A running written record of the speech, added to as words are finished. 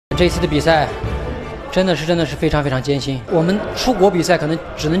这一次的比赛真的是非常艰辛。我们出国比赛可能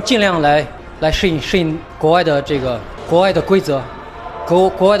只能尽量来适应国外的规则，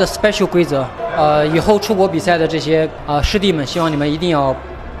国外的 special 规则。以后出国比赛的这些师弟们，希望你们一定要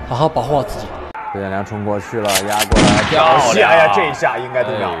好好保护好自己。邱建良冲过去了，压过来，漂亮！哎呀，这一下应该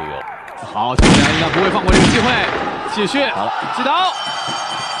都秒。好，邱建良应该不会放过这个机会，继续，好了，击倒，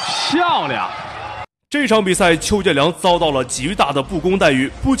漂亮！这场比赛，邱建良遭到了极大的不公待遇，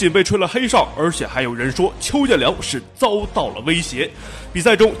不仅被吹了黑哨，而且还有人说邱建良是遭到了威胁。比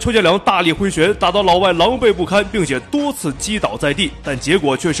赛中，邱建良大力挥拳，打到老外狼狈不堪，并且多次击倒在地，但结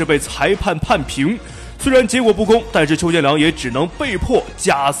果却是被裁判判平。虽然结果不公，但是邱建良也只能被迫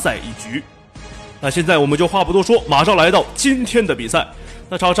加赛一局。那现在我们就话不多说，马上来到今天的比赛。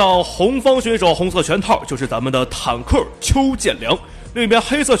那场上红方选手红色拳套就是咱们的坦克邱建良，另一边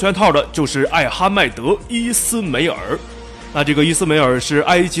黑色拳套的就是艾哈迈德伊斯梅尔。那这个伊斯梅尔是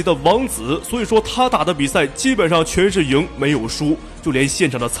埃及的王子，所以说他打的比赛基本上全是赢，没有输，就连现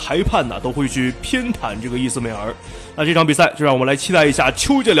场的裁判呢都会去偏袒这个伊斯梅尔。那这场比赛就让我们来期待一下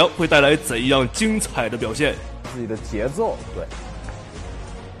邱建良会带来怎样精彩的表现。自己的节奏，对。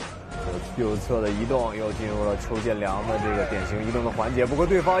右侧的移动又进入了邱建良的这个典型移动的环节，不过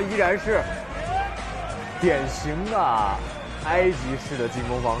对方依然是典型的埃及式的进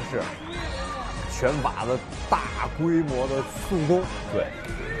攻方式，拳法的大规模的速攻，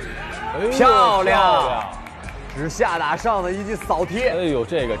对，漂亮，直下打上的一记扫踢，哎呦，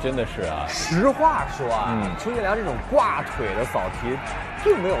这个真的是啊！实话说啊，邱建良这种挂腿的扫踢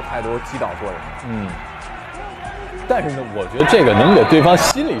并没有太多击倒作用，但是呢，我觉得这个能给对方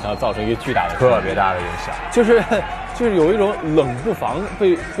心理上造成一个巨大的、特别大的影响，就是有一种冷不防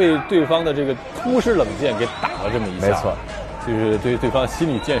被对方的这个突施冷箭给打了这么一下，没错，就是对对方心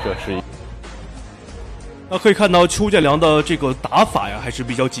理建设是一。那可以看到邱建良的这个打法呀，还是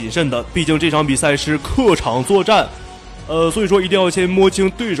比较谨慎的，毕竟这场比赛是客场作战，所以说一定要先摸清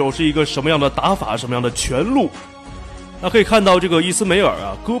对手是一个什么样的打法，什么样的拳路。那可以看到这个伊斯梅尔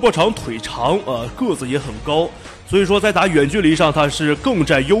啊，胳膊长腿长，个子也很高，所以说在打远距离上他是更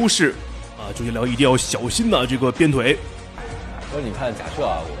占优势啊。邱建良一定要小心呐，这个鞭腿。所以你看，假设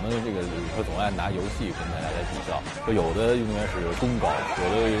啊，我们这个说总爱拿游戏跟大家来比较，说有的运动员是攻高，有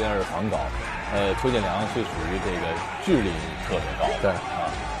的运动员是防高，邱建良就属于这个智力特别高，对啊。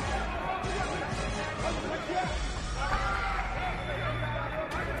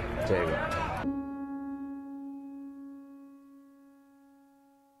这个。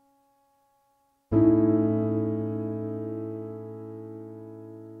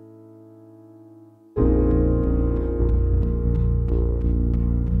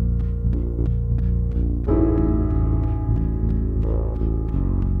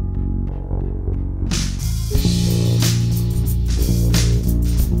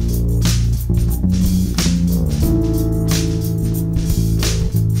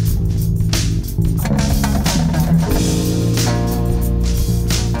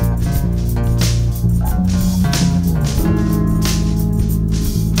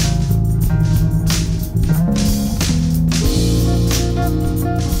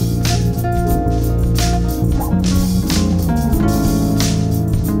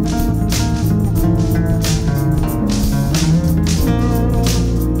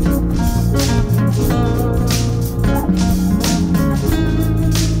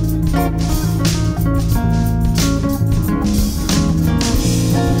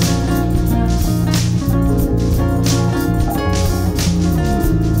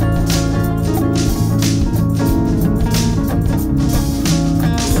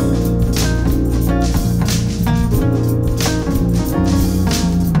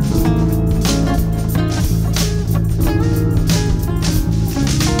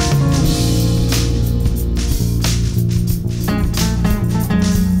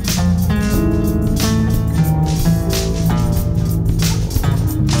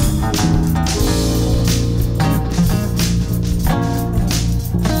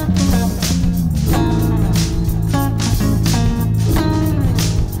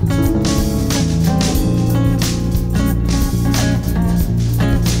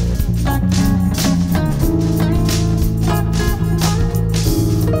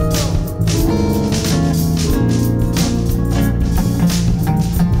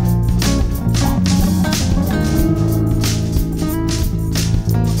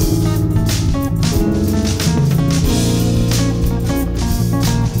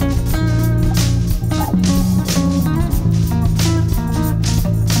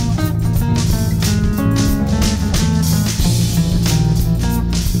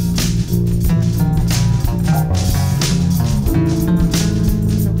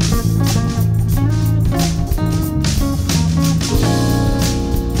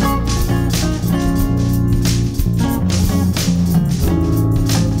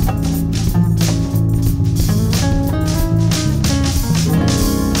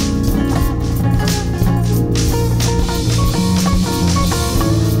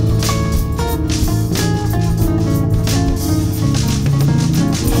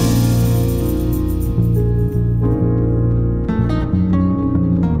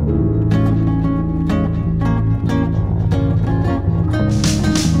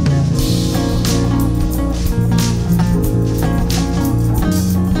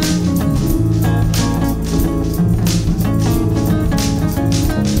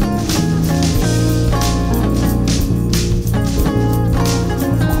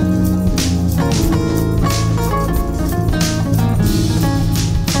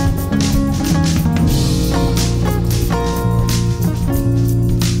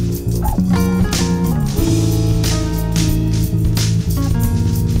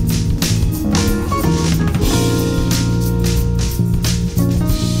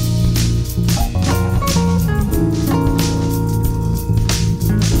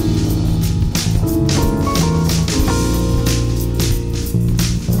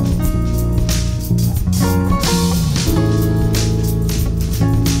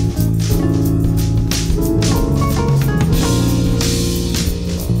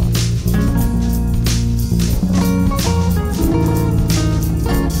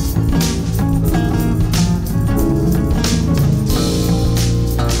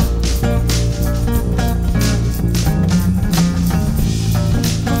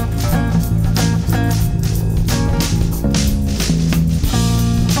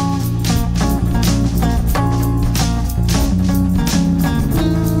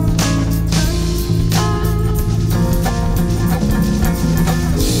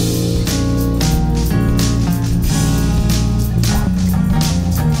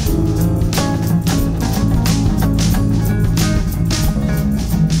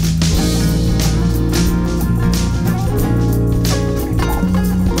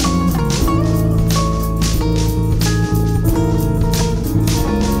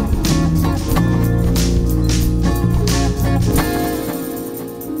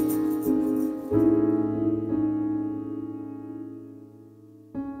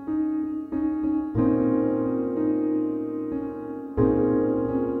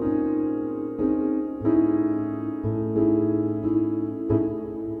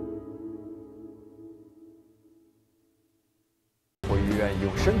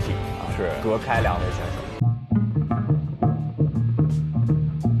身体是隔开两位选手。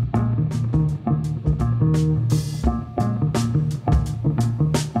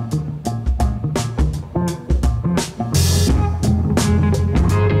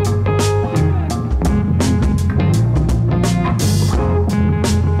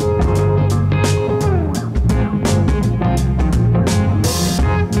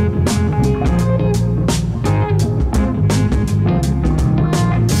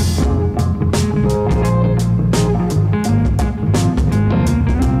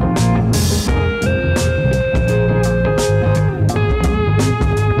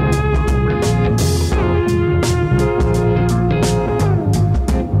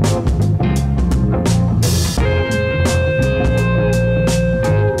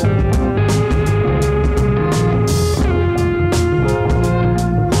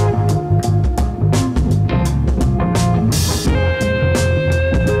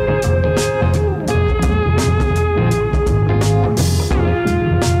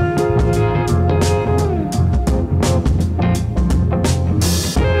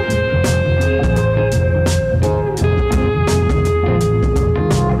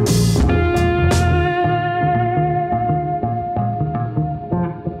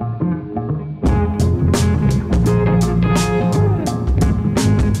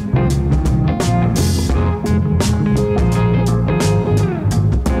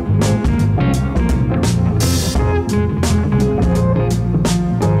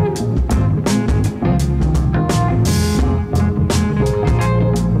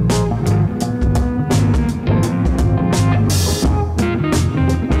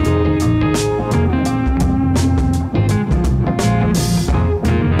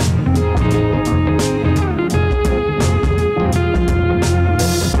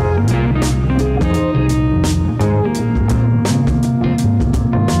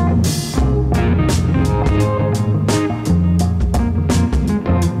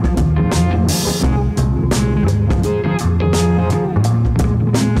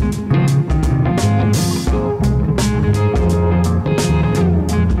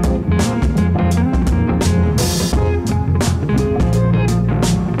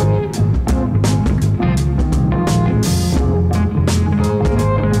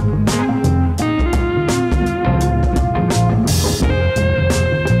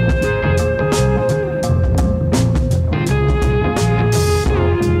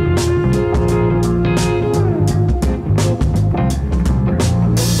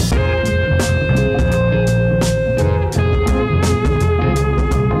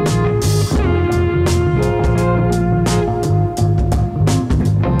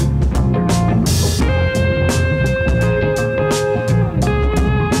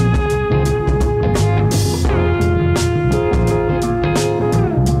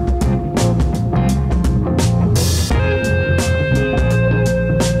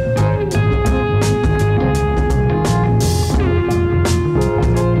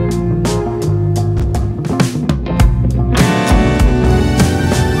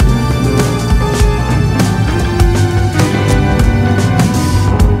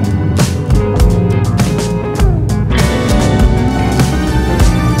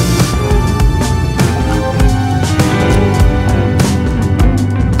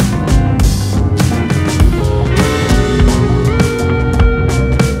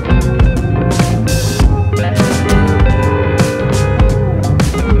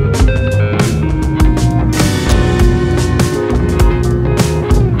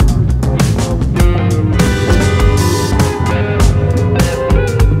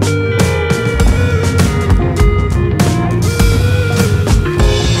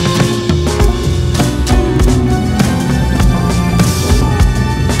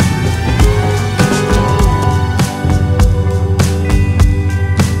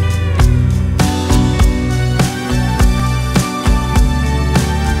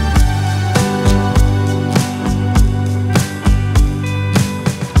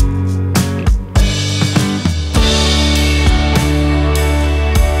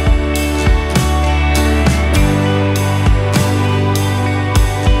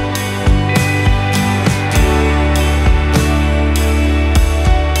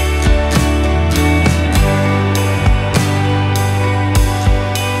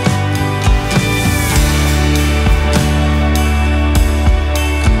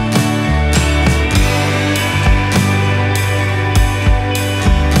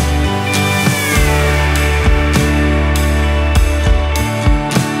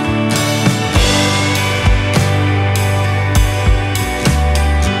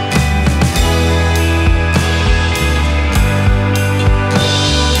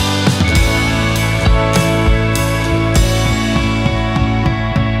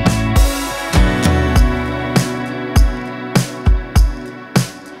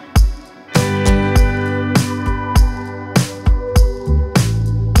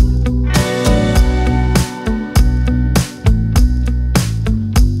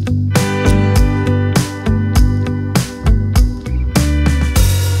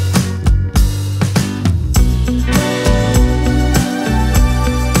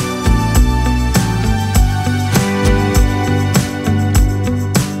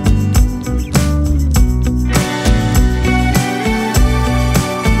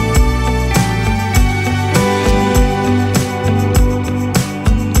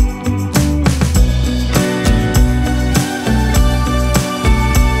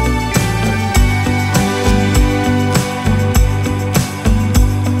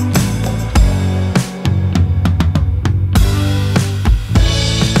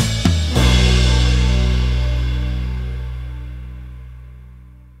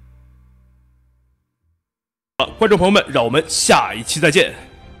观众朋友们，让我们下一期再见。